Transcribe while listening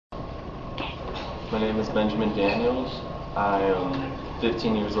My name is Benjamin Daniels. I am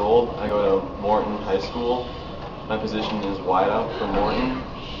 15 years old. I go to Morton High School. My position is wideout for Morton.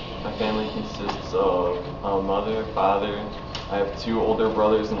 My family consists of a mother, father. I have two older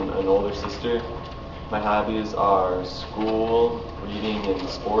brothers and an older sister. My hobbies are school, reading, and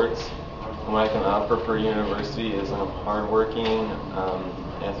sports. And what I can offer for university is I'm hardworking,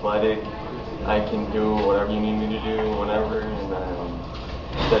 athletic. I can do whatever you need me to do, whenever, and I'm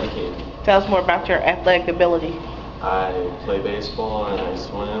dedicated. Tell us more about your athletic ability. I play baseball and I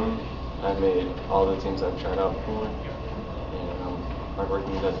swim. I've made all the teams I've tried out for, and I'm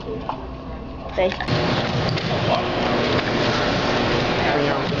hardworking and dedicated. Thank you.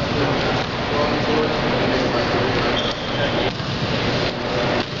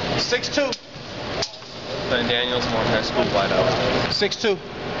 6'2". Ben Daniels, Morton High School wideout. 6'2".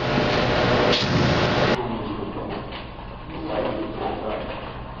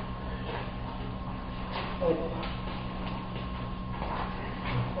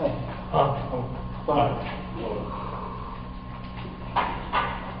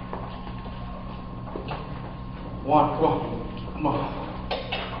 Come on.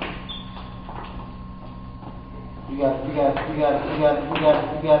 You got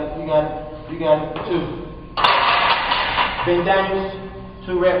it. 2. Ben Daniels,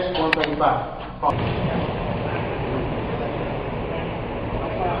 2 reps, 135.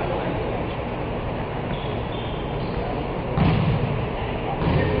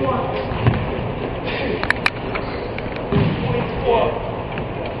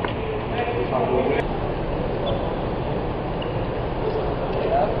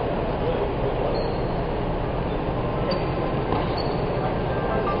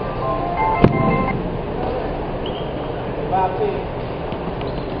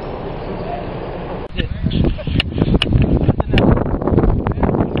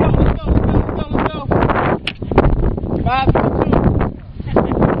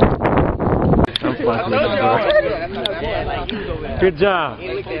 Good job.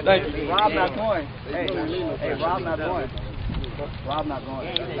 Thank you. Rob not going. Hey, Rob not going. Rob not going.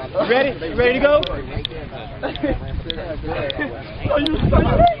 You ready? You ready to go?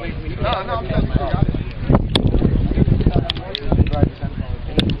 No, I'm just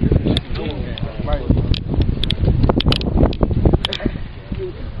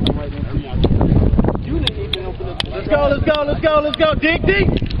Let's go. Dig deep.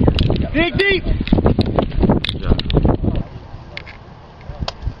 Dig deep.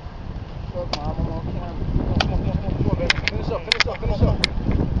 Finish up.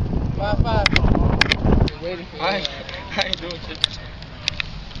 5-5. Waiting. I ain't doing shit.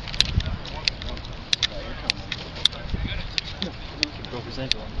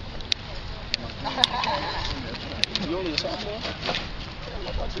 You only a sophomore?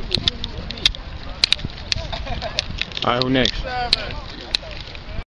 All right, who next?